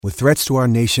With threats to our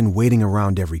nation waiting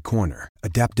around every corner,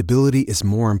 adaptability is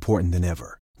more important than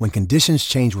ever. When conditions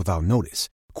change without notice,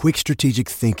 quick strategic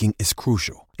thinking is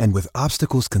crucial. And with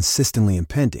obstacles consistently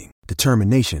impending,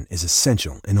 determination is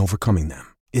essential in overcoming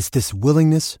them. It's this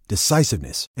willingness,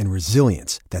 decisiveness, and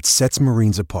resilience that sets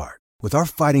Marines apart. With our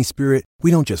fighting spirit, we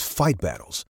don't just fight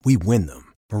battles, we win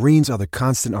them. Marines are the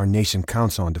constant our nation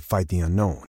counts on to fight the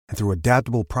unknown. And through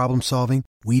adaptable problem solving,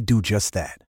 we do just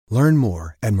that. Learn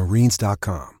more at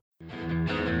marines.com.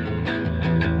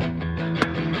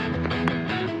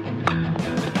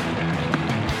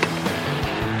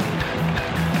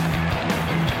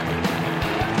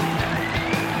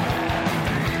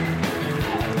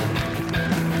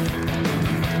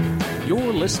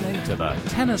 You're listening to the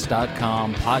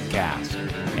Tennis.com podcast.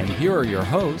 And here are your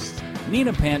hosts,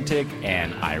 Nina Pantic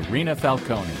and Irina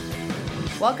Falcone.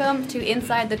 Welcome to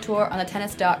Inside the Tour on the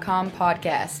Tennis.com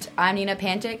podcast. I'm Nina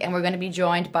Pantic, and we're going to be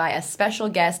joined by a special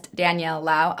guest, Danielle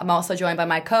Lau. I'm also joined by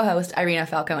my co-host, Irina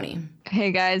Falcone.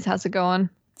 Hey guys, how's it going?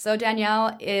 So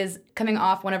Danielle is coming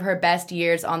off one of her best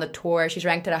years on the tour. She's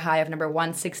ranked at a high of number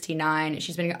 169.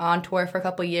 She's been on tour for a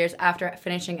couple of years after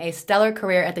finishing a stellar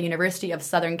career at the University of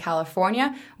Southern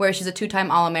California, where she's a two-time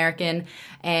All-American,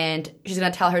 and she's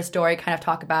going to tell her story, kind of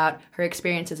talk about her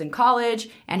experiences in college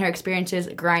and her experiences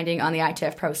grinding on the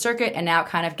ITF Pro Circuit, and now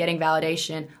kind of getting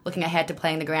validation, looking ahead to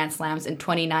playing the Grand Slams in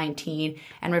 2019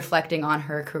 and reflecting on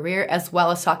her career, as well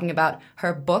as talking about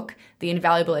her book, The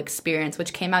Invaluable Experience,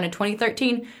 which came out in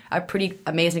 2013, a pretty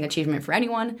amazing achievement for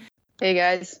anyone. Hey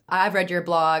guys. I've read your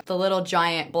blog,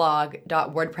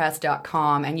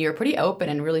 thelittlegiantblog.wordpress.com, and you're pretty open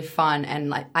and really fun,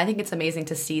 and I think it's amazing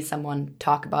to see someone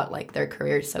talk about their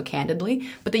career so candidly.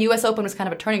 But the US Open was kind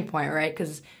of a turning point, right?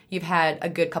 Because you've had a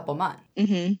good couple months.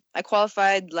 Mm-hmm. I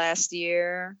qualified last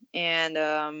year,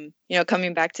 and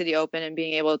coming back to the Open and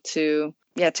being able to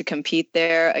compete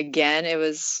there again, it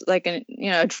was like a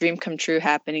dream come true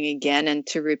happening again, and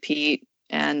to repeat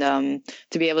and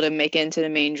to be able to make it into the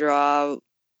main draw,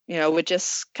 with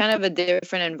just kind of a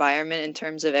different environment in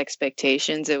terms of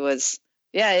expectations. It was,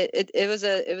 it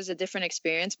was a different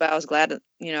experience, but I was glad,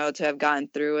 to have gotten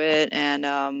through it.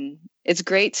 And it's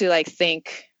great to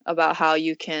think about how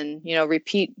you can,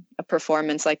 repeat a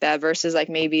performance like that versus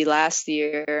maybe last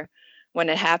year when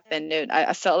it happened.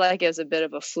 I felt like it was a bit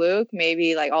of a fluke,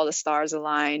 maybe all the stars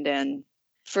aligned, and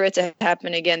for it to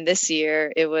happen again this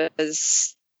year, it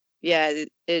was, I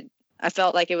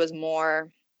felt like it was more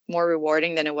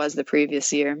rewarding than it was the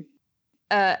previous year.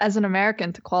 As an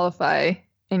American, to qualify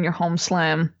in your home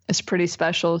slam is pretty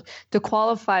special. To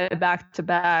qualify back to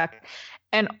back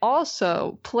and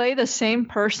also play the same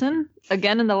person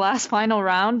again in the last final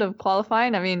round of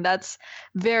qualifying, that's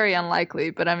very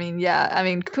unlikely. But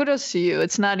kudos to you.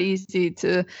 It's not easy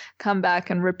to come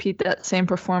back and repeat that same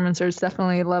performance. There's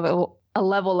definitely a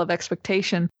level of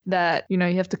expectation that, you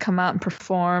have to come out and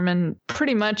perform and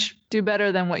pretty much do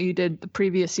better than what you did the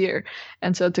previous year.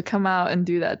 And so to come out and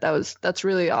do that's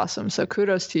really awesome. So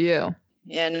kudos to you.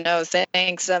 Yeah, no,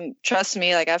 thanks. Trust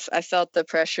me, I felt the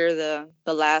pressure,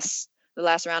 the last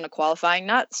round of qualifying.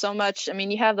 Not so much.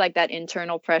 You have that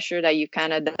internal pressure that you've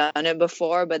kind of done it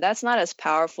before, but that's not as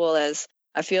powerful as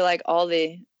I feel like all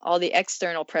the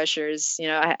external pressures.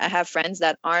 I have friends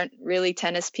that aren't really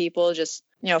tennis people, just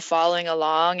following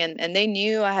along, and they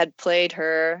knew I had played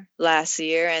her last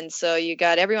year, and so you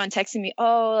got everyone texting me,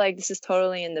 this is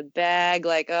totally in the bag,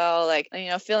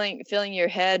 filling your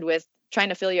head with trying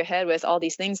to fill your head with all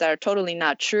these things that are totally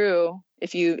not true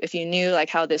if you knew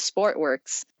how this sport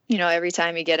works. Every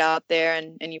time you get out there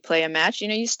and you play a match,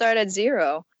 you start at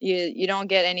zero. You don't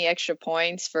get any extra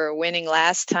points for winning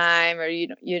last time, or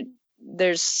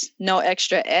there's no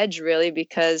extra edge really,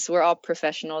 because we're all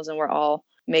professionals and we're all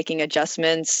making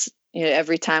adjustments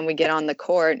every time we get on the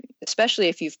court, especially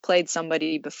if you've played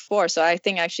somebody before. So I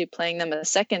think actually playing them a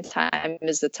second time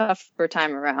is the tougher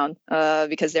time around,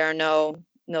 because there are no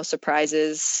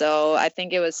surprises. So I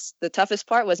think the toughest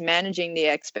part was managing the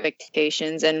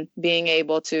expectations and being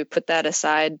able to put that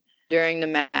aside during the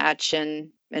match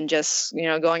and just,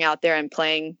 going out there and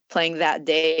playing that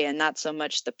day and not so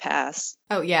much the past.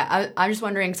 Oh, yeah. I'm just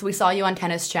wondering, so we saw you on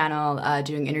Tennis Channel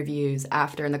doing interviews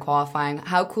after in the qualifying.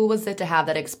 How cool was it to have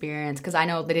that experience? Because I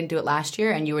know they didn't do it last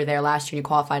year, and you were there last year and you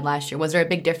qualified last year. Was there a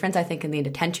big difference, I think, in the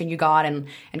attention you got and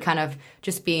kind of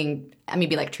just being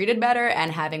treated better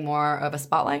and having more of a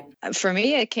spotlight? For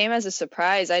me, it came as a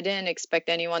surprise. I didn't expect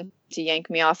anyone to yank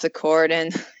me off the court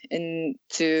and in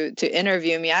to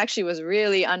interview me. I actually was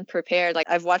really unprepared. Like,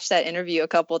 I've watched that interview a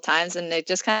couple of times, and it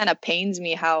just kind of pains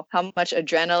me how much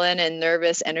adrenaline and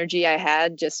nervous energy I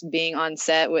had just being on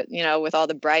set with, with all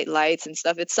the bright lights and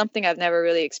stuff. It's something I've never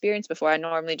really experienced before. I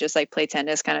normally just like play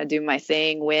tennis, kind of do my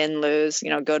thing, win, lose,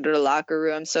 go to the locker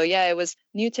room. So yeah, it was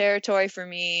new territory for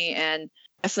me and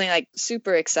definitely like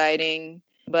super exciting.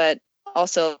 But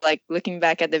also, like, looking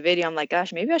back at the video, I'm like,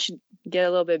 gosh, maybe I should get a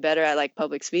little bit better at like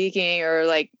public speaking or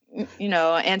like,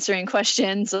 answering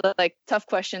questions, like tough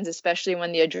questions, especially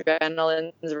when the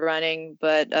adrenaline is running.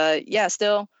 But yeah,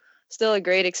 still a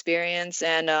great experience.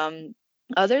 And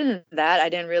other than that, I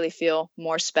didn't really feel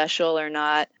more special or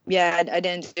not. Yeah, I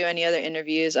didn't do any other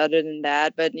interviews other than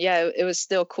that. But yeah, it was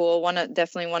still cool.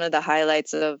 Definitely one of the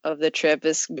highlights of the trip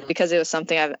is because it was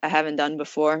something I haven't done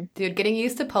before. Dude, getting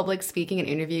used to public speaking and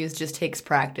interviews just takes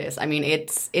practice. I mean,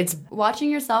 it's watching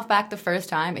yourself back the first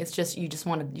time. It's just you just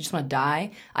want to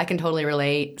die. I can totally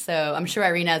relate. So I'm sure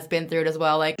Irina has been through it as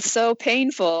well. Like, it's so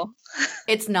painful.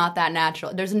 It's not that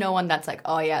natural. There's no one that's like,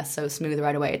 oh yeah, so smooth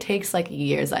right away. It takes like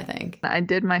years, I think. I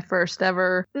did my first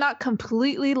ever, not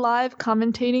completely live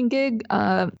commentating gig.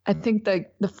 I think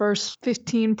the first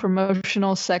 15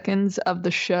 promotional seconds of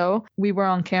the show, we were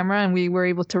on camera and we were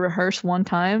able to rehearse one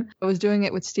time. I was doing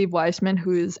it with Steve Weissman,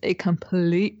 who is a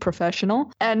complete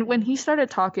professional. And when he started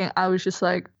talking, I was just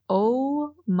like,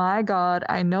 oh my God,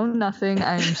 I know nothing.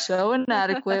 I am so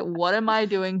inadequate. What am I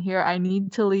doing here? I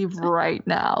need to leave right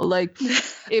now. Like,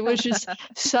 it was just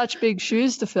such big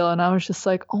shoes to fill. And I was just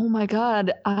like, oh my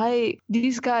God,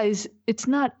 these guys, it's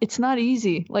not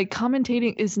easy. Like,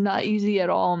 commentating is not easy at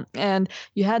all. And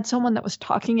you had someone that was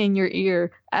talking in your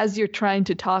ear as you're trying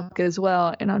to talk as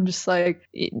well. And I'm just like,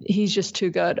 he's just too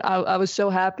good. I was so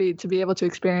happy to be able to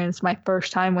experience my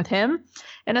first time with him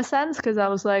in a sense, because I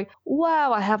was like,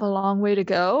 wow, I have a long way to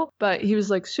go. But he was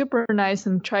like super nice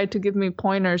and tried to give me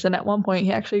pointers. And at one point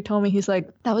he actually told me, he's like,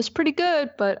 that was pretty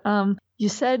good. But you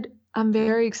said I'm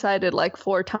very excited like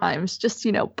 4 times. Just,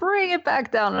 bring it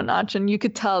back down a notch. And you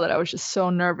could tell that I was just so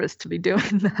nervous to be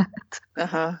doing that.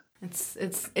 Uh-huh.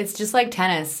 It's just like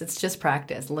tennis. It's just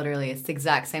practice. Literally, it's the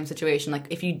exact same situation. Like,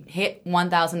 if you hit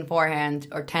 1,000 forehand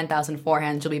or 10,000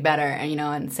 forehands, you'll be better. And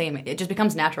and same, it just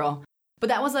becomes natural. But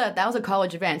that was a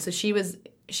college event. So she was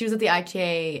at the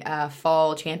ITA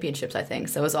fall championships, I think.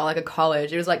 So it was all like a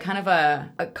college. It was like kind of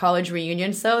a college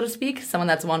reunion, so to speak. Someone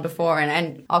that's won before,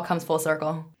 and all comes full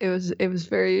circle. It was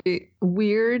very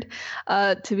weird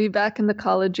to be back in the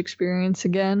college experience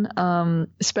again,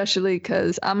 especially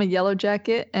because I'm a Yellow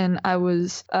Jacket and I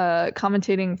was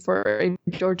commentating for a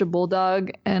Georgia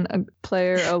Bulldog and a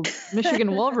player of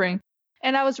Michigan Wolverine,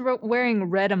 and I was wearing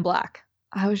red and black.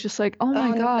 I was just like, oh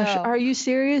my gosh, no. Are you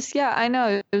serious? Yeah, I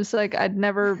know. It was like I'd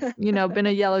never, been a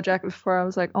Yellow Jacket before. I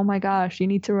was like, oh my gosh, you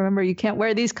need to remember you can't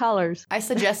wear these colors. I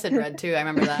suggested red too. I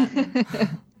remember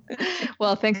that.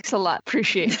 Well, thanks a lot.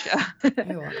 Appreciate you.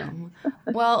 You're welcome.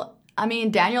 Well, I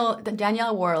mean,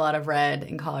 Danielle wore a lot of red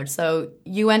in college. So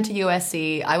you went to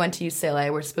USC. I went to UCLA.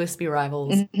 We're supposed to be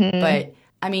rivals. Mm-hmm. But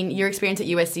I mean, your experience at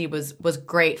USC was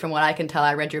great from what I can tell.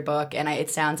 I read your book, and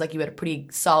it sounds like you had a pretty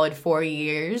solid 4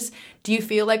 years. Do you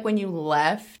feel like when you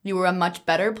left, you were a much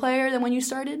better player than when you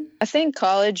started? I think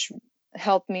college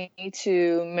helped me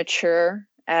to mature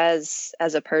as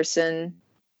a person,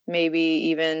 maybe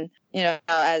even,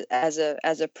 as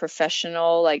a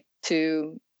professional, like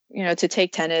to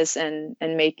take tennis and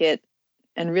make it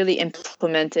and really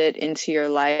implement it into your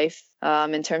life.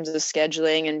 In terms of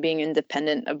scheduling and being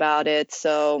independent about it.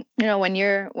 So, when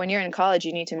you're in college,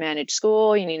 you need to manage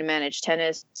school, you need to manage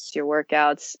tennis, your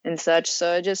workouts and such.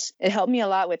 So it helped me a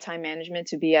lot with time management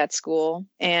to be at school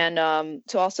and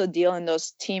to also deal in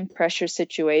those team pressure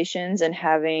situations and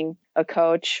having a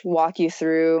coach walk you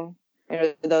through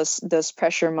those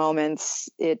pressure moments.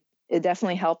 It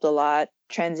definitely helped a lot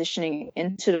transitioning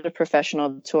into the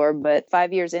professional tour. But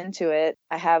 5 years into it,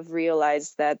 I have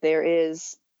realized that there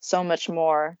is so much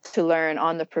more to learn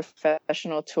on the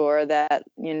professional tour that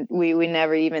we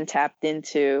never even tapped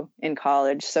into in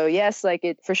college. So yes, like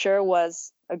it for sure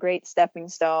was a great stepping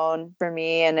stone for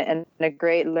me and a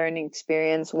great learning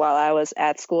experience while I was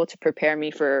at school to prepare me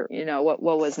for, what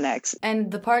was next. And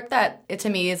the part that to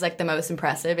me is like the most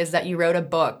impressive is that you wrote a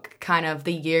book kind of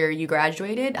the year you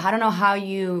graduated. I don't know how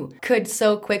you could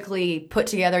so quickly put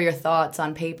together your thoughts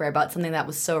on paper about something that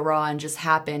was so raw and just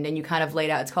happened, and you kind of laid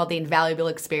out. It's called The Invaluable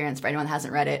Experience for anyone that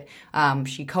hasn't read it.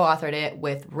 She co-authored it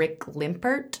with Rick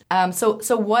Limpert.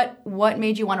 So what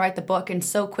made you want to write the book and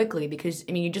so quickly? Because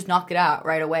you just knocked it out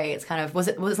right away. It's kind of was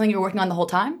it something you were working on the whole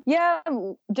time? Yeah,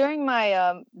 during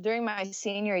my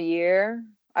senior year,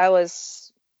 I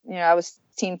was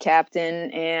team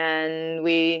captain, and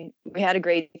we had a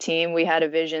great team. We had a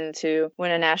vision to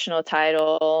win a national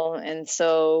title, and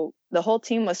so the whole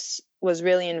team was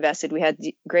really invested. We had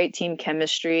great team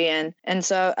chemistry, and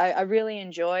so I really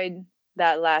enjoyed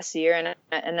that last year.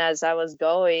 And as I was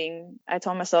going, I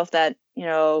told myself that, you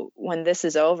know, when this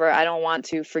is over, I don't want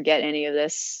to forget any of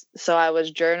this. So I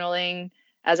was journaling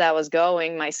as I was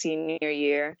going my senior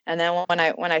year. And then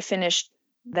when I finished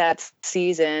that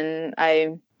season,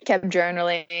 I kept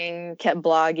journaling, kept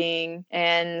blogging.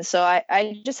 And so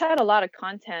I just had a lot of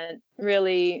content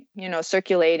really, you know,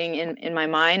 circulating in my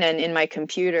mind and in my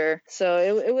computer. So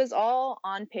it was all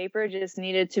on paper, just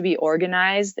needed to be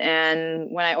organized.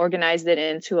 And when I organized it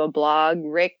into a blog,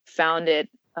 Rick found it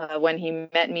when he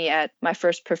met me at my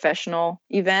first professional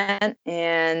event,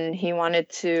 and he wanted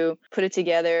to put it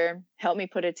together, help me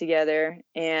put it together.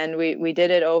 And we did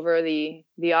it over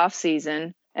the off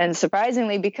season. And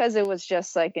surprisingly, because it was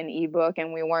just like an ebook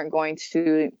and we weren't going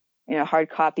to, you know, hard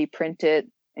copy print it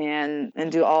and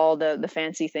do all the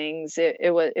fancy things,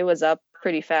 it was up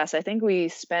pretty fast. I think we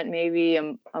spent maybe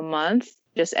a month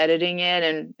just editing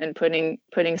it and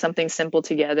putting something simple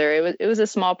together. It was a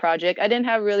small project. I didn't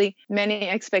have really many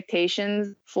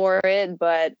expectations for it,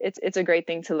 but it's a great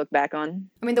thing to look back on.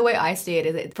 I mean, the way I see it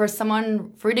is, for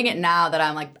someone reading it now that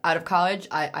I'm like out of college,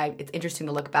 I it's interesting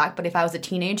to look back. But if I was a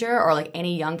teenager or like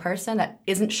any young person that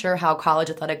isn't sure how college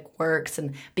athletic works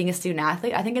and being a student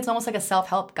athlete, I think it's almost like a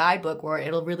self-help guidebook where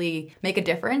it'll really make a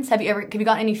difference. Have you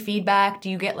gotten any feedback? Do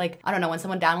you get, like, I don't know, when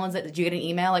someone downloads it, did you get an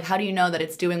email? Like, how do you know that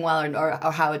it's doing well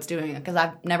or how it's doing? Because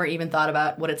I've never even thought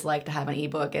about what it's like to have an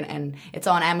ebook, and it's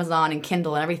on Amazon and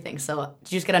Kindle and everything. So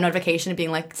did you just get a notification of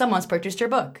being like, someone's purchased your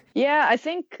book? Yeah, I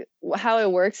think how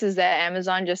it works is that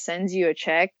Amazon just sends you a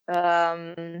check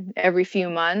every few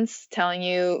months telling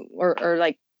you, or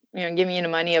like, you know, giving you the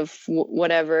money of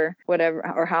whatever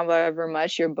or however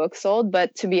much your book sold.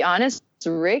 But to be honest,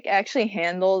 Rick actually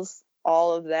handles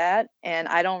all of that, and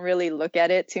I don't really look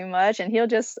at it too much, and he'll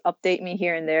just update me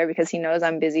here and there because he knows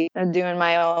I'm busy doing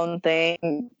my own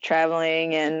thing,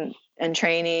 traveling and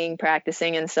training,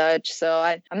 practicing and such. So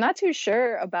I'm not too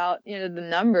sure about, you know, the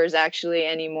numbers actually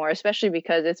anymore, especially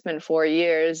because it's been 4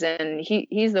 years, and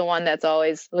he's the one that's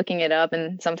always looking it up,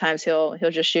 and sometimes he'll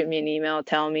just shoot me an email,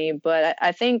 tell me. But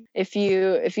I think if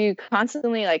you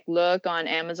constantly like look on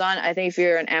Amazon, I think if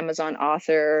you're an Amazon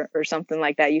author or something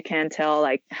like that, you can tell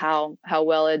like how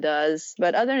well it does.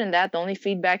 But other than that, the only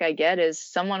feedback I get is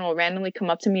someone will randomly come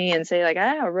up to me and say like,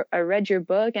 I read your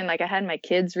book, and like I had my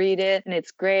kids read it and it's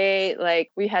great.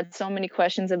 Like, we had so many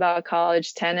questions about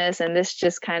college tennis, and this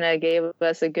just kind of gave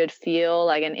us a good feel,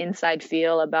 like an inside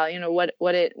feel about, you know,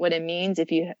 what it means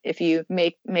if you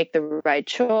make the right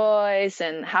choice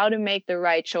and how to make the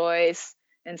right choice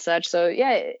and such. So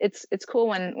yeah, it's cool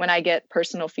when I get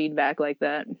personal feedback like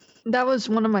that. That was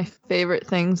one of my favorite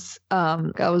things. I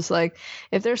was like,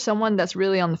 if there's someone that's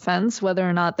really on the fence, whether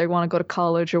or not they want to go to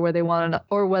college or whether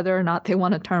or not they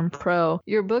want to turn pro,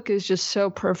 your book is just so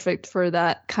perfect for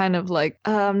that kind of like,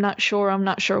 I'm not sure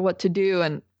what to do.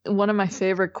 And one of my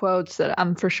favorite quotes that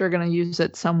I'm for sure going to use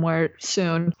it somewhere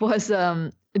soon was,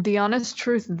 the honest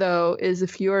truth, though, is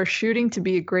if you are shooting to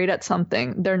be great at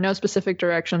something, there are no specific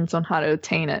directions on how to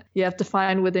attain it. You have to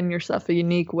find within yourself a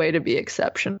unique way to be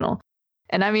exceptional.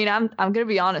 And I mean, I'm going to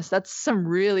be honest, that's some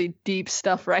really deep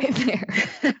stuff right there.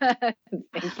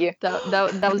 Thank you.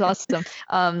 That was awesome.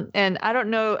 And I don't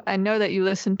know, I know that you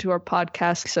listen to our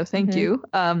podcast, so thank you,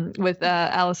 with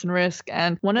Allison Risk.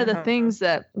 And one of the things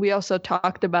that we also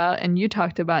talked about and you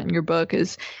talked about in your book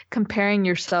is comparing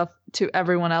yourself to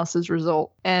everyone else's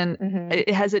result. And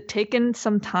has it taken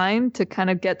some time to kind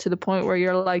of get to the point where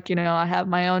you're like, you know, I have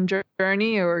my own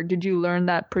journey, or did you learn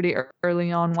that pretty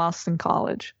early on whilst in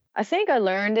college? I think I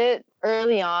learned it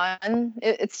early on.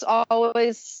 It's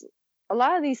always a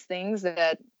lot of these things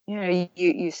that, you know,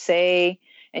 you say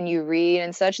and you read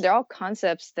and such. They're all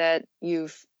concepts that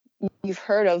you've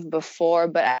heard of before,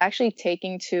 but actually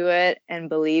taking to it and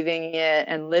believing it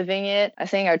and living it, I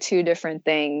think, are two different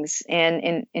things.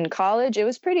 And in college, it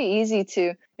was pretty easy to,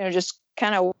 you know, just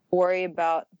kind of worry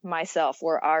about myself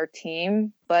or our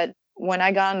team. But when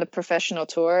I got on the professional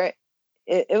tour,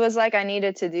 it was like I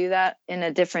needed to do that in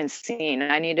a different scene.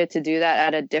 I needed to do that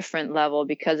at a different level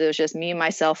because it was just me,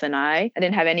 myself, and I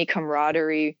didn't have any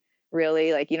camaraderie,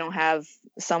 really. Like, you don't have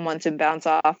someone to bounce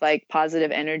off like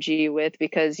positive energy with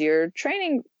because you're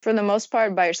training for the most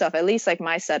part by yourself. At least like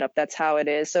my setup, that's how it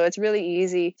is. So it's really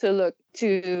easy to look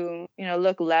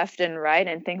left and right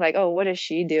and think like, oh, what is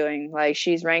she doing? Like,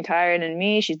 she's ranked higher than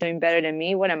me. She's doing better than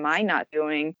me. What am I not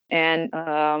doing? And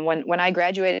when I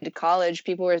graduated to college,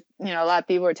 a lot of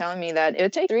people were telling me that it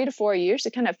would take 3 to 4 years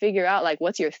to kind of figure out like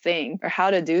what's your thing or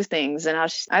how to do things. And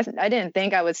I didn't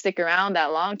think I would stick around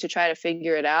that long to try to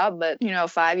figure it out. But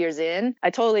 5 years in, I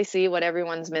totally see what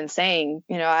everyone's been saying.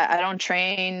 I don't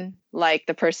train like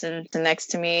the person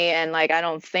next to me, and like I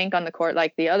don't think on the court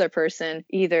like the other person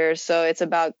either. So it's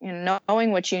about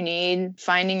knowing what you need,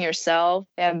 finding yourself,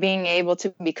 and being able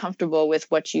to be comfortable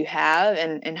with what you have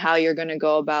and how you're going to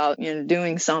go about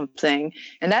doing something.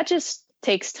 And that just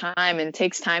takes time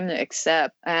to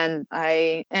accept. And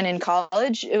in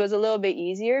college, it was a little bit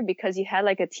easier because you had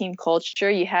like a team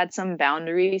culture, you had some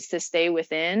boundaries to stay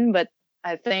within. But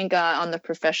I think on the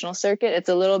professional circuit, it's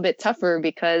a little bit tougher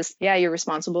because, you're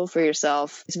responsible for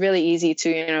yourself. It's really easy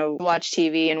to, watch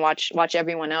TV and watch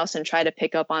everyone else and try to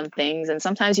pick up on things. And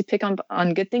sometimes you pick up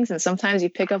on good things and sometimes you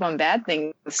pick up on bad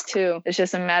things too. It's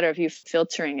just a matter of you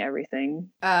filtering everything.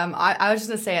 I was just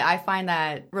going to say, I find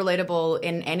that relatable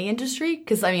in any industry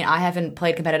because, I haven't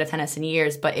played competitive tennis in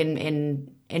years, but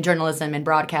in journalism and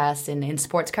broadcast and in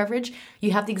sports coverage, you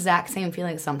have the exact same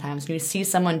feelings sometimes. When you see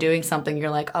someone doing something,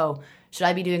 you're like, oh, should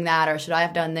I be doing that? Or should I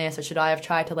have done this? Or should I have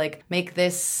tried to like make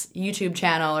this YouTube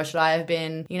channel? Or should I have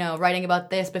been, writing about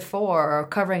this before or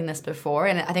covering this before?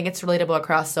 And I think it's relatable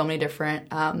across so many different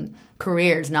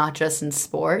careers, not just in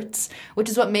sports, which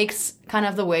is what makes kind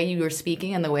of the way you are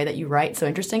speaking and the way that you write so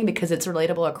interesting, because it's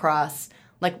relatable across.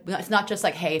 Like, it's not just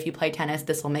like, hey, if you play tennis,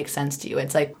 this will make sense to you.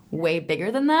 It's like way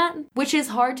bigger than that, which is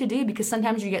hard to do because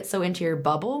sometimes you get so into your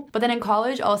bubble. But then in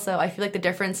college also, I feel like the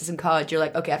difference is in college, you're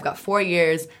like, okay, I've got 4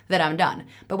 years, then I'm done.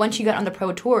 But once you got on the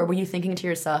pro tour, were you thinking to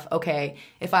yourself, okay,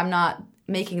 if I'm not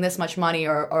making this much money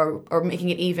or making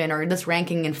it even or this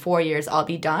ranking in 4 years, I'll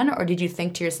be done? Or did you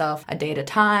think to yourself a day at a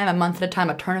time, a month at a time,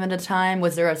 a tournament at a time?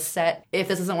 Was there a set, if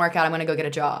this doesn't work out, I'm going to go get a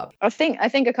job? I think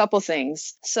a couple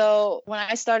things. So when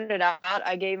I started out,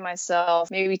 I gave myself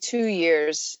maybe 2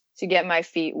 years to get my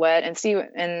feet wet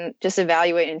and just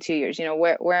evaluate in 2 years,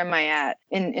 where am I at?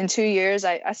 In 2 years,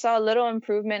 I saw a little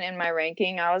improvement in my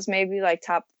ranking. I was maybe like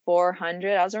top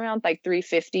 400. I was around like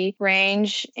 350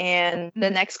 range. And the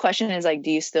next question is like,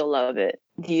 do you still love it?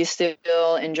 Do you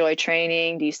still enjoy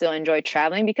training? Do you still enjoy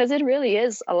traveling? Because it really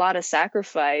is a lot of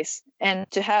sacrifice. And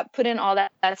to put in all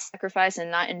that sacrifice and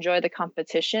not enjoy the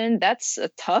competition, that's a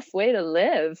tough way to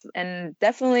live. And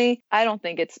definitely, I don't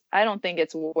think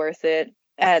it's worth it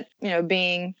at,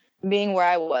 being where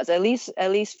I was, at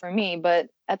least for me. But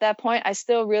at that point, I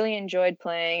still really enjoyed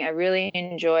playing. I really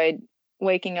enjoyed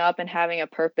waking up and having a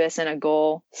purpose and a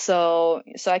goal. So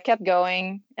I kept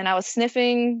going, and I was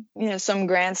sniffing, some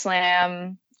Grand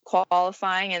Slam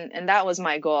qualifying, and that was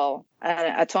my goal.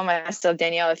 I told myself,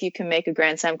 Danielle, if you can make a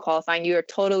Grand Slam qualifying, you are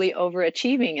totally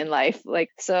overachieving in life.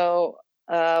 Like, so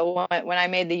when I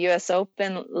made the US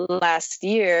Open last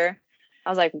year, I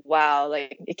was like, wow,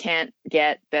 like it can't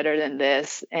get better than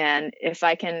this. And if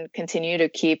I can continue to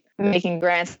keep making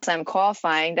Grand Slam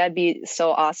qualifying, that'd be so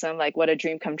awesome. Like, what a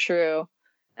dream come true.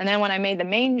 And then when I made the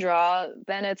main draw,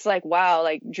 then it's like, wow,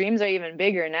 like dreams are even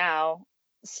bigger now.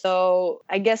 So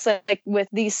I guess like with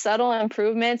these subtle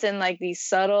improvements and like these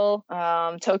subtle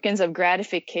tokens of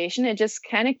gratification, it just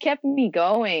kind of kept me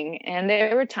going. And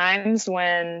there were times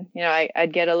when,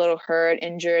 I'd get a little hurt,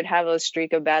 injured, have a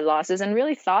streak of bad losses, and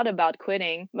really thought about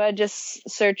quitting. But I just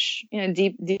search,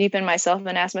 deep in myself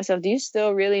and ask myself, do you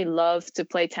still really love to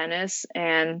play tennis?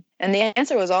 And the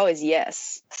answer was always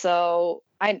yes. So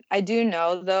I do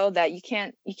know though that you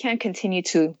can't continue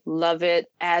to love it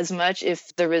as much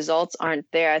if the results aren't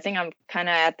there. I think I'm kind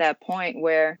of at that point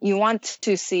where you want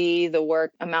to see the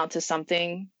work amount to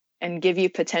something and give you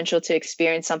potential to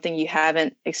experience something you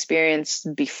haven't experienced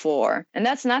before. And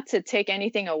that's not to take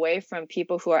anything away from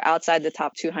people who are outside the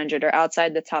top 200 or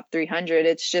outside the top 300.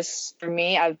 It's just, for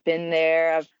me, I've been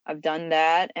there, I've done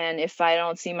that. And if I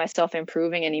don't see myself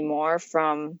improving anymore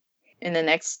in the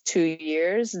next 2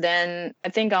 years, then I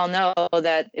think I'll know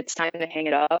that it's time to hang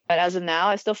it up. But as of now,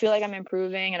 I still feel like I'm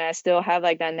improving, and I still have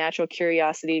like that natural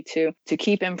curiosity to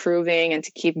keep improving and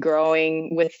to keep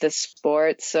growing with the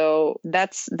sport. So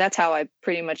that's how I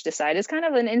pretty much decide. It's kind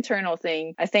of an internal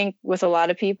thing. I think with a lot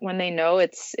of people, when they know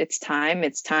it's time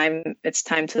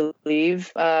to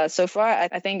leave. So far,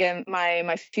 I think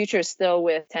my future is still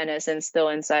with tennis and still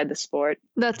inside the sport.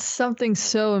 That's something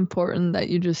so important that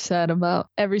you just said about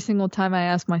every single time I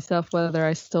asked myself whether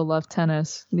I still love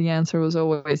tennis, the answer was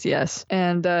always yes.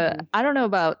 And I don't know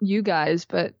about you guys,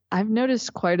 but I've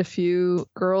noticed quite a few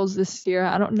girls this year.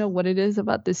 I don't know what it is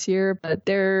about this year, but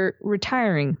they're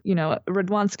retiring. You know,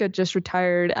 Radwanska just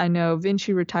retired. I know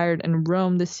Vinci retired in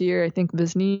Rome this year. I think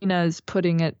Vesnina is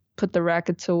put the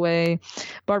rackets away.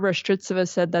 Barbara Strycova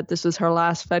said that this was her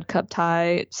last Fed Cup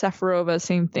tie. Safarova,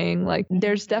 same thing. Like,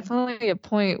 there's definitely a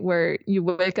point where you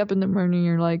wake up in the morning and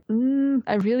you're like,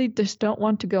 I really just don't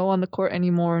want to go on the court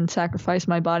anymore and sacrifice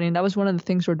my body. And that was one of the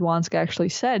things Radwanska actually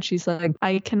said. She's like,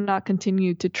 I cannot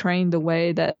continue to train the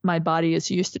way that my body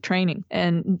is used to training.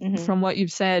 And from what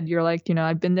you've said, you're like, you know,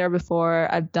 I've been there before.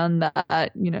 I've done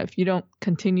that. You know, if you don't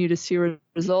continue to see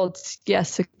results,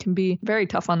 yes, it can be very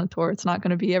tough on the tour. It's not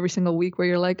going to be every single week where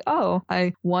you're like, oh,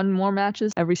 I won more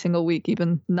matches every single week.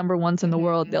 Even number ones in the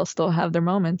world, they'll still have their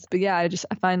moments. But yeah,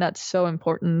 I find that so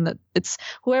important that it's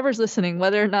whoever's listening,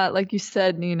 whether or not, like you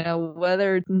said, you know,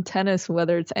 whether it's in tennis,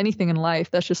 whether it's anything in life,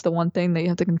 that's just the one thing that you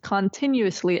have to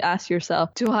continuously ask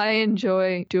yourself, do I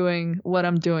enjoy doing what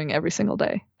I'm doing every single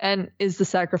day? And is the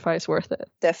sacrifice worth it?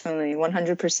 Definitely,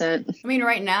 100%. I mean,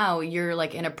 right now, you're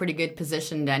like in a pretty good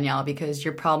position, Danielle, because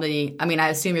you're probably, I mean, I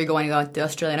assume you're going to go to the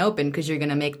Australian Open because you're going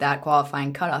to make that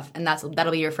qualifying cutoff. And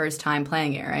that'll be your first time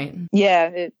playing it, right? Yeah,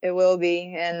 it will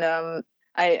be. And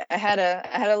I had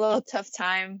a little tough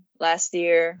time last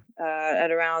year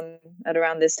at around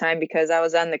this time because I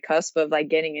was on the cusp of like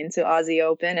getting into Aussie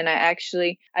Open, and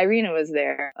Irina was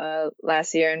there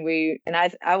last year, and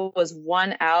I was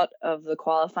one out of the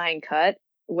qualifying cut,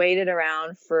 waited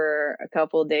around for a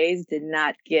couple of days, did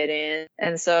not get in,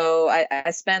 and so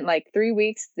I spent like 3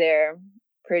 weeks there.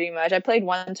 Pretty much. I played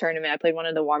one tournament. I played one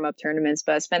of the warm-up tournaments,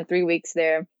 but I spent 3 weeks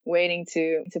there waiting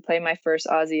to play my first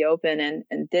Aussie Open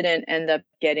and didn't end up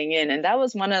getting in. And that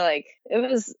was one of like, it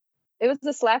was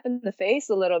a slap in the face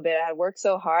a little bit. I had worked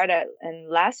so hard and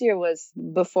last year was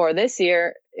before this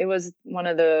year. It was one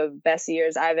of the best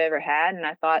years I've ever had. And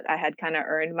I thought I had kind of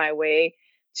earned my way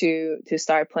to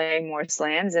start playing more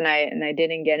slams. And I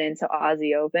didn't get into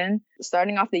Aussie Open.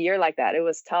 Starting off the year like that, it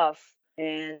was tough.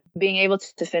 And being able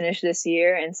to finish this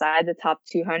year inside the top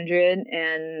 200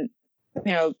 and,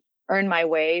 you know, earn my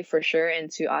way for sure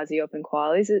into Aussie Open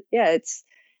qualies. It's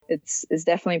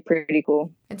definitely pretty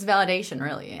cool. It's validation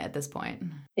really at this point.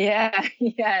 Yeah,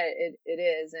 it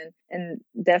is. And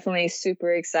definitely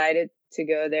super excited to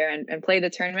go there and play the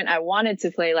tournament. I wanted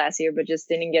to play last year, but just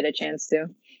didn't get a chance to.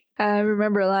 I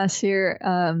remember last year,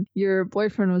 your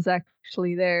boyfriend was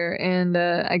actually there, and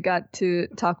I got to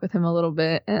talk with him a little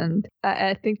bit. And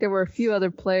I think there were a few other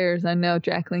players. I know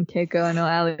Jacqueline Keiko, I know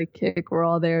Ali Kick were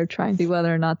all there trying to see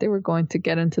whether or not they were going to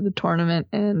get into the tournament.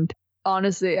 And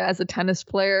honestly, as a tennis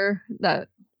player that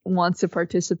wants to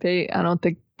participate, I don't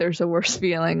think there's a worse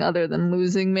feeling other than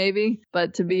losing, maybe.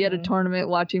 But to be at a tournament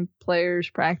watching players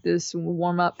practice,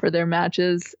 warm up for their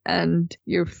matches, and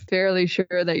you're fairly sure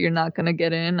that you're not going to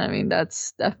get in, I mean,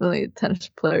 that's definitely a tennis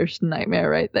player's nightmare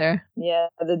right there. Yeah,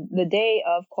 the day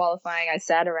of qualifying, I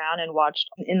sat around and watched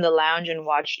in the lounge and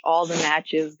watched all the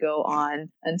matches go on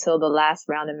until the last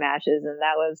round of matches, and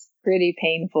that was pretty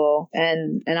painful,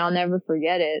 and I'll never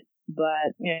forget it.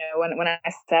 But, you know, when I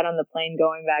sat on the plane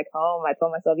going back home, I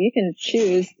told myself, you can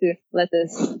choose to let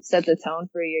this set the tone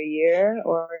for your year,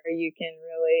 or you can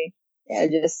really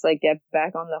just like get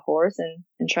back on the horse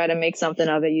and try to make something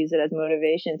of it, use it as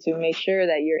motivation to make sure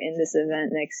that you're in this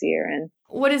event next year. And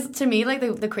what is, to me, like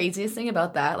the craziest thing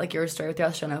about that, like your story with the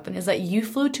Australian Open, is that you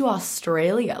flew to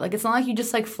Australia. Like, it's not like you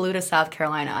just like flew to South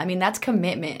Carolina. I mean, that's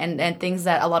commitment and things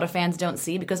that a lot of fans don't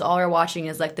see because all we're watching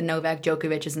is like the Novak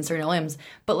Djokovic's and Serena Williams.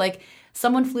 But like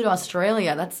someone flew to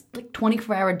Australia, that's like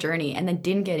 24-hour journey and then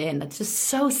didn't get in. That's just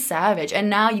so savage. And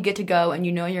now you get to go and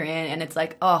you know you're in, and it's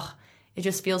like, oh, it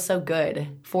just feels so good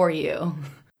for you.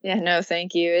 Yeah, no,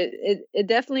 thank you. It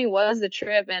definitely was the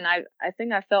trip. And I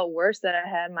think I felt worse that I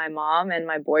had my mom and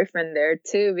my boyfriend there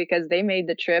too, because they made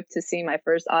the trip to see my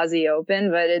first Aussie Open,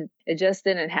 but it just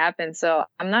didn't happen. So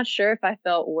I'm not sure if I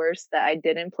felt worse that I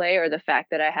didn't play or the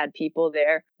fact that I had people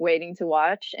there waiting to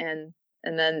watch and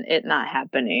then it not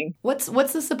happening. What's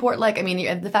the support like? I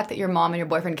mean, the fact that your mom and your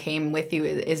boyfriend came with you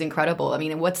is incredible. I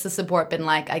mean, what's the support been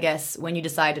like, I guess, when you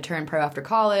decide to turn pro after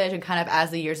college and kind of as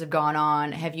the years have gone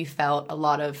on? Have you felt a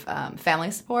lot of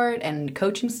family support and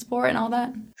coaching support and all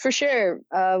that? For sure.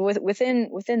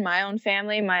 Within my own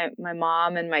family, my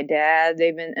mom and my dad,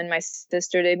 and my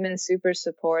sister, they've been super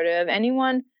supportive.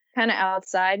 Anyone kind of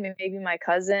outside, maybe my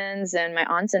cousins and my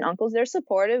aunts and uncles, they're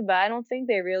supportive, but I don't think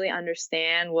they really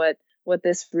understand what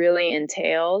this really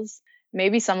entails.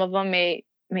 Maybe some of them may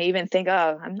may even think,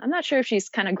 oh, I'm not sure if she's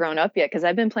kind of grown up yet, because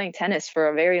I've been playing tennis for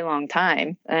a very long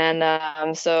time.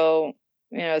 And so,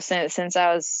 since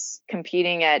I was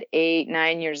competing at 8,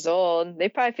 9 years old, they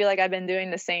probably feel like I've been doing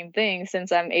the same thing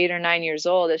since I'm 8 or 9 years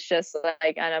old. It's just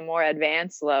like on a more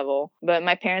advanced level. But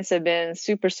my parents have been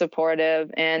super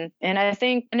supportive, and I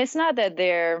think, and it's not that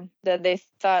they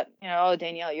thought, oh,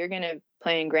 Danielle, you're going to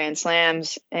playing Grand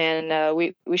Slams, and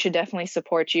we should definitely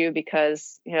support you,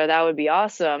 because that would be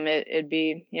awesome. It'd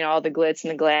be all the glitz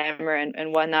and the glamour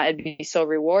and whatnot. It'd be so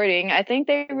rewarding. I think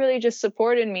they really just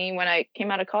supported me when I came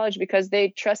out of college, because they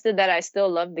trusted that I still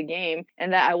loved the game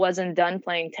and that I wasn't done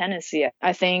playing tennis yet.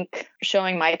 I think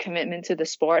showing my commitment to the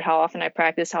sport, how often I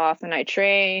practice, how often I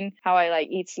train, how I like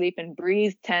eat, sleep, and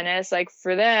breathe tennis, like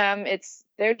for them,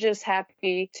 they're just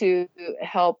happy to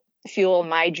help fuel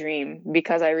my dream,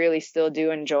 because I really still do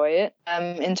enjoy it.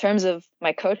 In terms of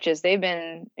my coaches, they've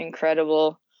been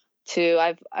incredible too.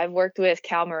 I've worked with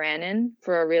Cal Moranin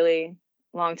for a really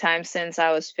long time, since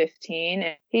I was 15.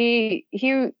 And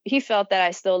he felt that I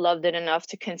still loved it enough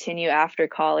to continue after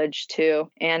college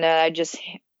too. And I just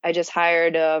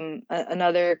hired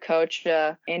another coach,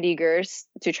 Andy Gers,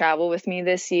 to travel with me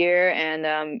this year,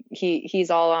 and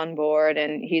he's all on board,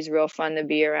 and he's real fun to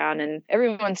be around, and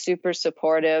everyone's super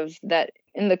supportive. That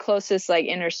in the closest like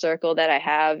inner circle that I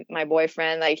have, my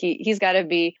boyfriend, like he's got to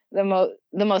be the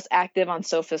most active on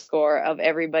SofaScore of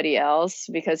everybody else,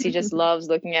 because he just loves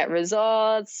looking at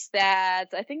results,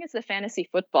 stats. I think it's the fantasy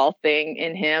football thing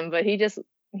in him, but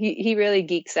he really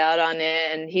geeks out on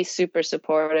it, and he's super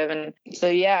supportive. And so,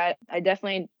 yeah, I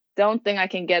definitely don't think I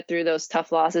can get through those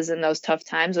tough losses and those tough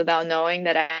times without knowing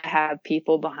that I have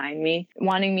people behind me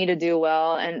wanting me to do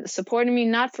well and supporting me,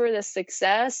 not for the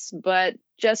success, but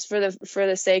just for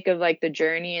the sake of like the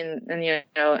journey and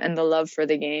and the love for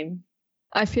the game.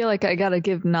 I feel like I gotta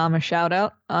give Nam a shout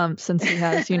out, since he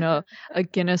has, a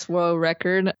Guinness World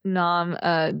Record.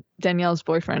 Nam, Danielle's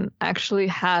boyfriend, actually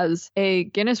has a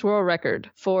Guinness World Record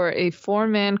for a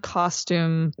 4-man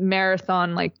costume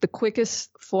marathon, like the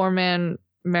quickest 4-man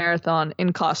marathon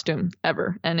in costume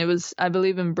ever. And it was, I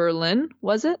believe, in Berlin,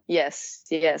 was it? Yes,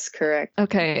 correct.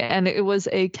 Okay, and it was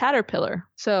a caterpillar.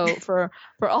 So for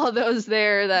all those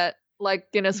there that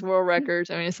like Guinness World Records,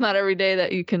 I mean, it's not every day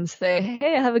that you can say,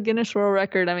 hey, I have a Guinness World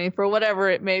Record. I mean, for whatever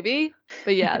it may be.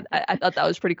 But yeah, I thought that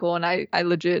was pretty cool. And I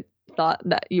legit thought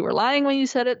that you were lying when you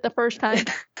said it the first time.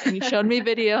 And you showed me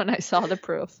video and I saw the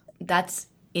proof. That's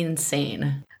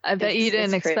insane. I bet you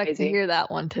didn't expect to hear that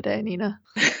one today, Nina.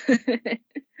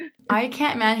 I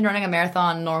can't imagine running a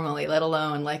marathon normally, let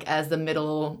alone like as the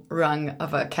middle rung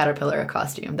of a caterpillar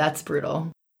costume. That's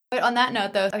brutal. But on that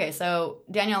note, though, okay, so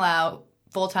Danielle Lau,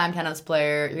 full-time tennis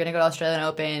player, you're going to go to Australian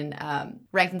Open,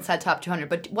 ranked inside top 200.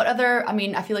 But what other,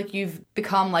 I feel like you've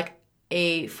become like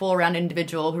a full-round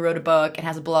individual who wrote a book and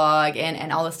has a blog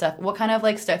and all this stuff. What kind of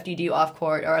like stuff do you do off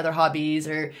court, or other hobbies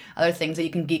or other things that you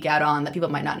can geek out on that people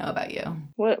might not know about you?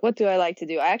 What do I like to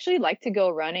do? I actually like to go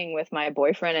running with my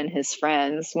boyfriend and his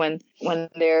friends when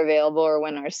they're available, or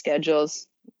when our schedules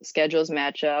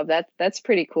match up. That's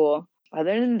pretty cool.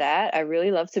 Other than that, I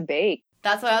really love to bake.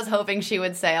 That's what I was hoping she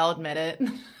would say, I'll admit it.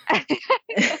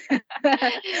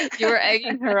 You were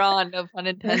egging her on, no pun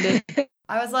intended.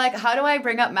 I was like, how do I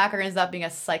bring up macarons without being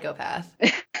a psychopath?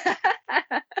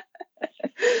 I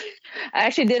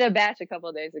actually did a batch a couple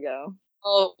of days ago.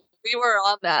 Oh, we were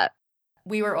on that.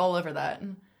 We were all over that.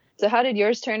 So how did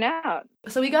yours turn out?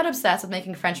 So we got obsessed with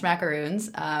making French macaroons.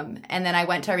 And then I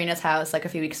went to Irina's house like a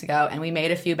few weeks ago and we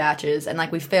made a few batches and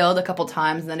like we failed a couple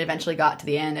times and then eventually got to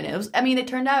the end. And it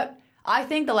turned out, I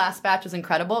think the last batch was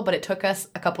incredible, but it took us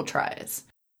a couple tries.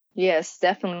 Yes,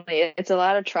 definitely. It's a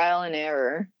lot of trial and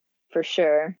error for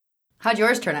sure. How'd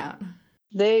yours turn out?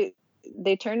 They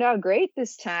turned out great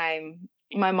this time.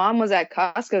 My mom was at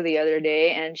Costco the other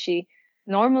day and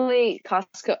normally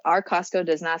our Costco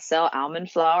does not sell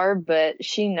almond flour, but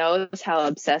she knows how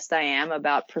obsessed I am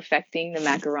about perfecting the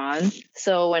macaron.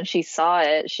 So when she saw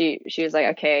it, she was like,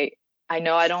 okay, I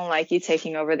know I don't like you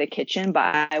taking over the kitchen,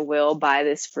 but I will buy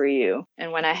this for you.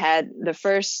 And when I had the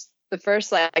first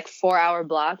like 4-hour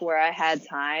block where I had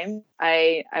time,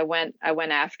 I went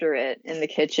after it in the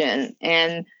kitchen.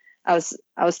 And I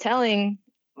was telling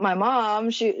my mom,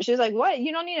 she was like, what?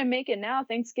 You don't need to make it now.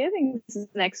 Thanksgiving is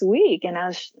next week. And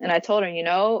I told her,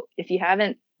 if you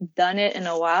haven't done it in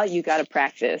a while, you got to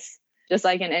practice. just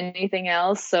like in anything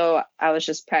else. So I was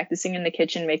just practicing in the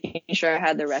kitchen, making sure I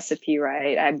had the recipe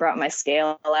right. I brought my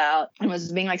scale out and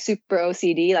was being like super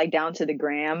OCD, like down to the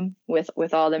gram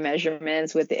with all the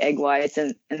measurements, with the egg whites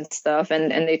and stuff.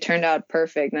 And they turned out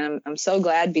perfect. And I'm so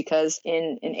glad, because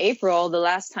in April, the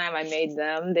last time I made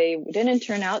them, they didn't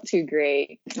turn out too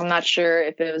great. I'm not sure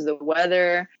if it was the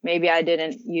weather. Maybe I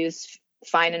didn't use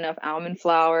fine enough almond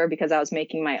flour because I was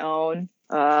making my own.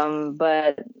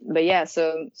 But yeah,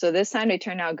 so this time they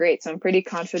turned out great. So I'm pretty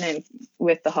confident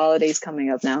with the holidays coming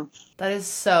up now. That is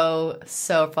so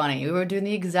funny. We were doing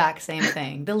the exact same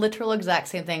thing, the literal exact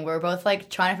same thing. We were both like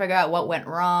trying to figure out what went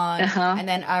wrong. And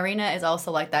then Irina is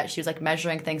also like that. She was like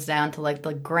measuring things down to like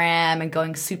the gram and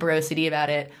going super OCD about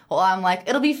it. Well, I'm like,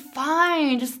 it'll be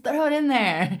fine. Just throw it in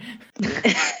there.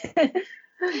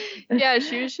 Yeah,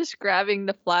 she was just grabbing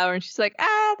the flour and she's like,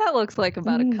 that looks like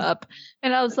about a cup.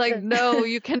 And I was like, no,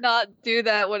 you cannot do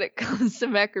that when it comes to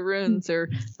macaroons or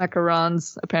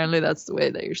macarons. Apparently that's the way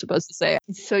that you're supposed to say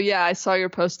it. So yeah, I saw your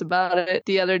post about it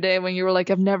the other day when you were like,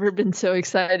 I've never been so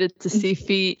excited to see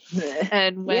feet.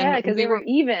 And when because they were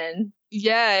even.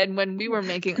 Yeah, and when we were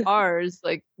making ours,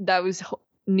 like that was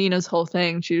Nina's whole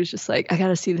thing. She was just like, I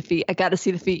gotta see the feet. I gotta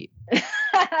see the feet.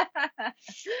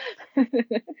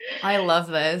 I love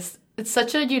this. It's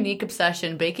such a unique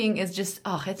obsession. Baking is just,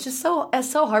 it's so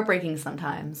heartbreaking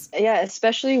sometimes. Yeah,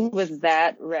 especially with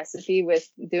that recipe, with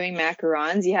doing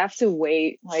macarons, you have to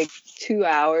wait like 2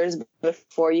 hours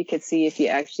before you could see if you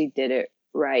actually did it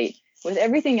right. With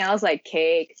everything else, like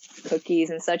cake,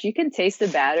 cookies and such, you can taste the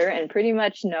batter and pretty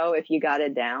much know if you got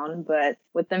it down. But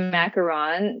with the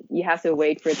macaron, you have to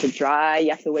wait for it to dry. You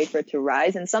have to wait for it to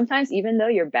rise. And sometimes, even though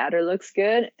your batter looks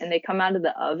good and they come out of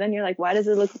the oven, you're like, why do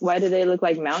they look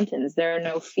like mountains? There are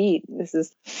no feet. This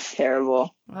is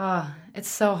terrible. Oh, it's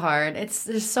so hard.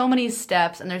 There's so many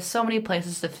steps and there's so many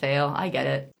places to fail. I get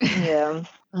it. Yeah.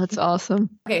 That's awesome.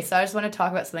 Okay, so I just want to talk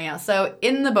about something else. So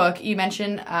in the book, you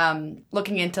mentioned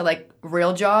looking into like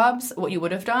real jobs, what you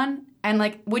would have done. And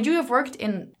like, would you have worked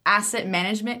in asset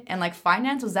management and like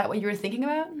finance? Was that what you were thinking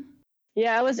about?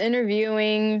 Yeah, I was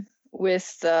interviewing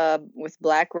with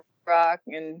BlackRock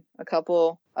and a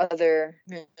couple other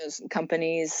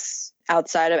companies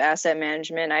outside of asset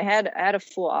management. I had a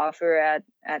full offer at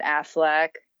Aflac,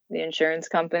 the insurance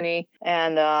company,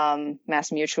 and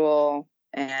Mass Mutual.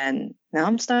 And now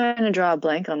I'm starting to draw a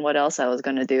blank on what else I was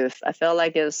going to do. I felt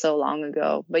like it was so long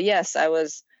ago. But yes, I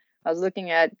was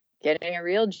looking at getting a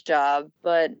real job,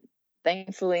 but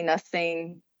thankfully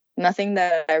nothing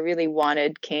that I really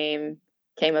wanted came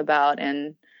about.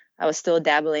 And I was still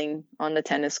dabbling on the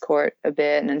tennis court a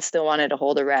bit and still wanted to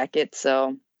hold a racket.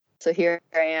 So here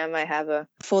I am. I have a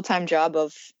full-time job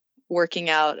of working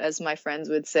out, as my friends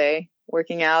would say,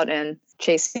 working out and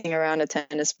chasing around a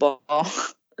tennis ball.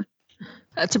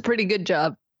 That's a pretty good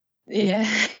job. Yeah.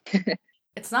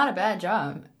 It's not a bad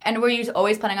job. And were you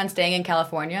always planning on staying in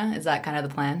California? Is that kind of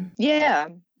the plan? Yeah.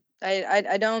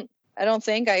 I don't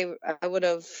think I would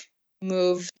have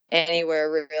moved anywhere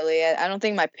really. I don't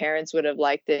think my parents would have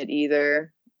liked it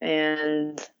either.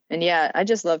 And yeah, I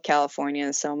just love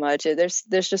California so much. There's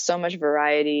just so much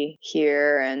variety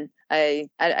here, and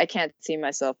I can't see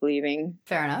myself leaving.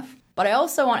 Fair enough. But I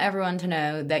also want everyone to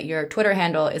know that your Twitter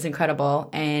handle is incredible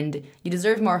and you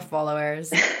deserve more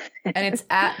followers. And it's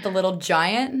at The Little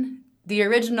Giant, the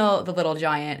original The Little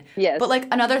Giant. Yes. But like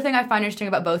another thing I find interesting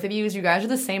about both of you is you guys are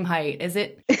the same height. Is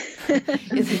it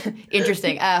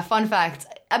interesting? Fun fact.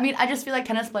 I mean, I just feel like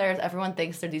tennis players, everyone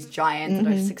thinks they're these giants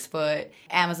that are 6 foot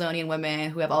Amazonian women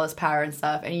who have all this power and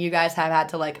stuff. And you guys have had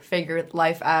to like figure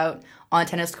life out on a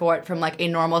tennis court from like a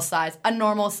normal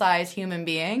size human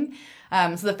being.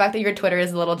 So the fact that your Twitter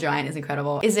is a Little Giant is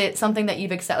incredible. Is it something that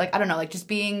you've accepted? Like, I don't know, like just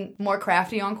being more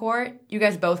crafty on court? You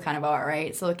guys both kind of are,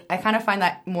 right? So like, I kind of find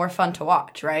that more fun to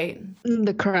watch, right?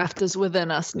 The craft is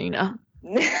within us, Nina.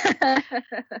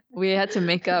 We had to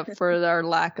make up for our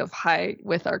lack of height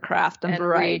with our craft and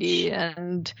variety.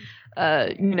 Reach.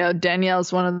 And,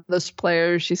 Danielle's one of those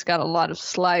players. She's got a lot of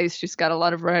slice. She's got a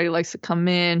lot of variety, likes to come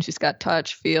in. She's got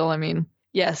touch, feel. I mean,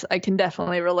 yes, I can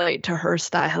definitely relate to her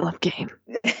style of game.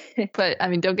 But I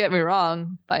mean, don't get me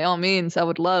wrong. By all means, I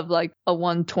would love like a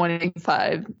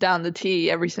 125 down the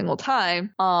tee every single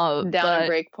time. Down a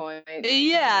break point.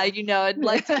 Yeah, I'd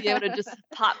like to be able to just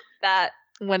pop that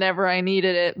whenever I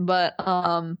needed it. But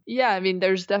I mean,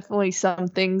 there's definitely some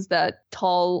things that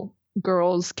tall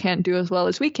girls can't do as well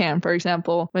as we can. For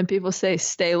example, when people say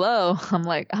stay low, I'm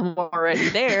like, I'm already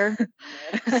there.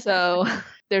 So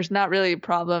there's not really a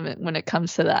problem when it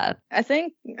comes to that. I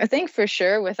think for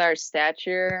sure with our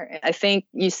stature, I think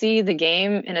you see the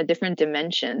game in a different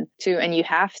dimension too, and you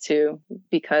have to,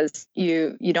 because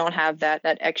you don't have that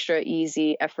extra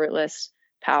easy, effortless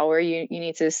power. You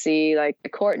need to see like the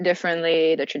court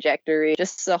differently, the trajectory,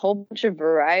 just a whole bunch of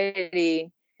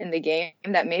variety in the game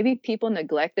that maybe people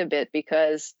neglect a bit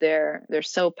because they're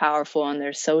so powerful and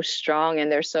they're so strong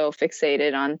and they're so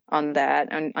fixated on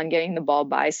that, on getting the ball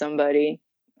by somebody.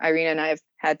 Irina and I have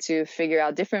had to figure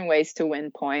out different ways to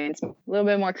win points, a little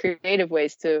bit more creative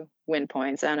ways to win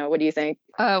points. I don't know. What do you think?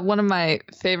 One of my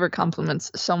favorite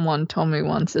compliments someone told me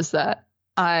once is that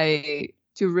I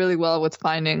do really well with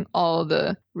finding all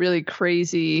the really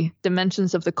crazy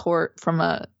dimensions of the court from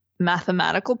a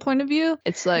mathematical point of view.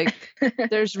 It's like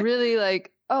there's really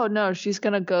like, oh no, she's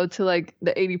gonna go to like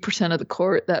the 80% of the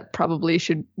court that probably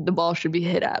the ball should be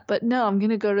hit at, but no, I'm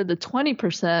gonna go to the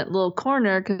 20% little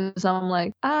corner because I'm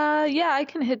like, yeah, I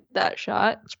can hit that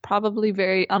shot. It's probably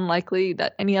very unlikely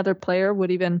that any other player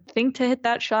would even think to hit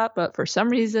that shot, but for some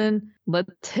reason,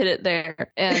 let's hit it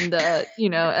there. And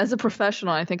as a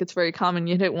professional, I think it's very common.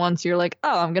 You hit it once, you're like,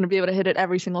 oh, I'm gonna be able to hit it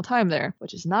every single time there,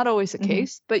 which is not always the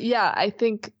case. But yeah, I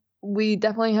think we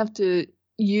definitely have to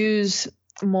use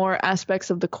more aspects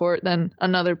of the court than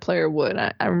another player would.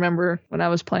 I remember when I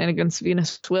was playing against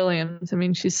Venus Williams, I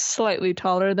mean, she's slightly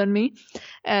taller than me.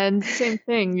 And same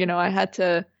thing, I had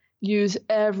to use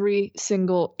every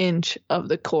single inch of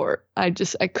the court. I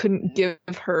couldn't give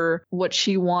her what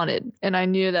she wanted. And I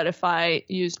knew that if I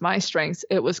used my strengths,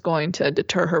 it was going to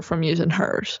deter her from using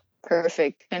hers.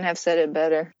 Perfect. Couldn't have said it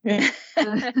better.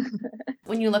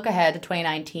 When you look ahead to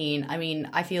 2019, I mean,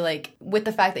 I feel like with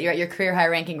the fact that you're at your career high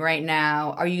ranking right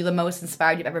now, are you the most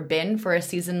inspired you've ever been for a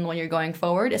season when you're going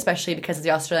forward, especially because of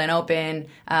the Australian Open?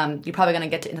 You're probably going to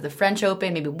get into the French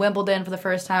Open, maybe Wimbledon for the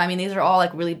first time. I mean, these are all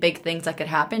like really big things that could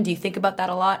happen. Do you think about that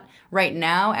a lot right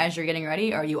now as you're getting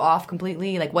ready? Or are you off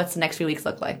completely? Like, what's the next few weeks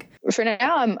look like? For now,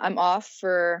 I'm off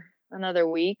for another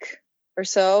week or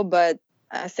so, but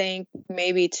I think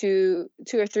maybe two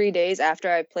or 3 days after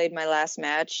I played my last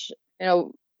match,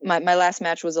 my last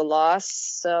match was a loss.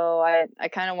 So I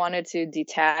kind of wanted to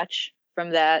detach from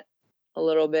that a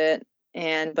little bit.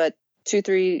 But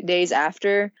 2-3 days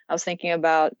after, I was thinking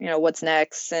about, what's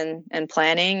next and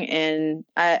planning. And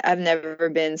I've never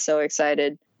been so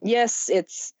excited. Yes,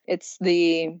 it's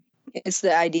the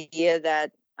idea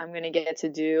that I'm going to get to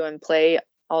do and play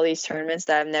all these tournaments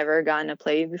that I've never gotten to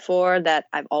play before, that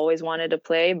I've always wanted to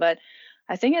play. But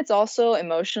I think it's also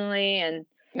emotionally and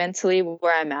mentally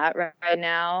where I'm at right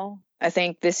now. I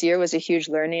think this year was a huge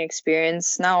learning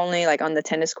experience, not only like on the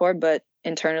tennis court, but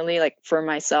internally, like for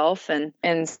myself.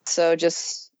 And so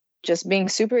just being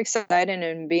super excited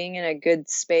and being in a good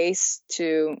space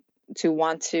to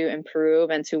want to improve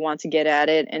and to want to get at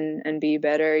it and be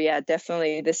better. Yeah,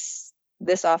 definitely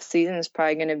this off season is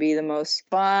probably going to be the most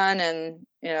fun and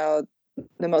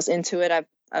the most into it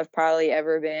I've probably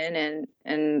ever been,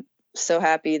 and so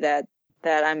happy that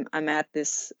I'm at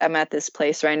this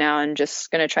place right now, and just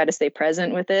going to try to stay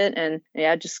present with it, and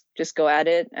yeah, just go at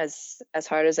it as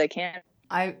hard as I can.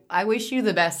 I wish you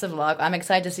the best of luck. I'm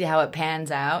excited to see how it pans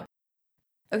out.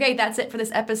 Okay, that's it for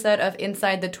this episode of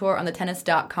Inside the Tour on the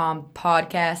Tennis.com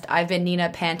podcast. I've been Nina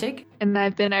Pantic. And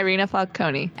I've been Irina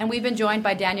Falcone. And we've been joined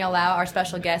by Danielle Lau, our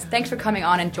special guest. Thanks for coming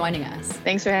on and joining us.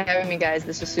 Thanks for having me, guys.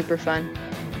 This was super fun.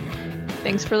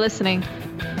 Thanks for listening.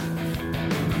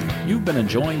 You've been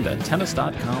enjoying the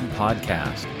Tennis.com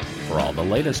podcast. For all the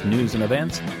latest news and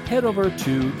events, head over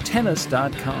to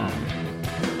Tennis.com.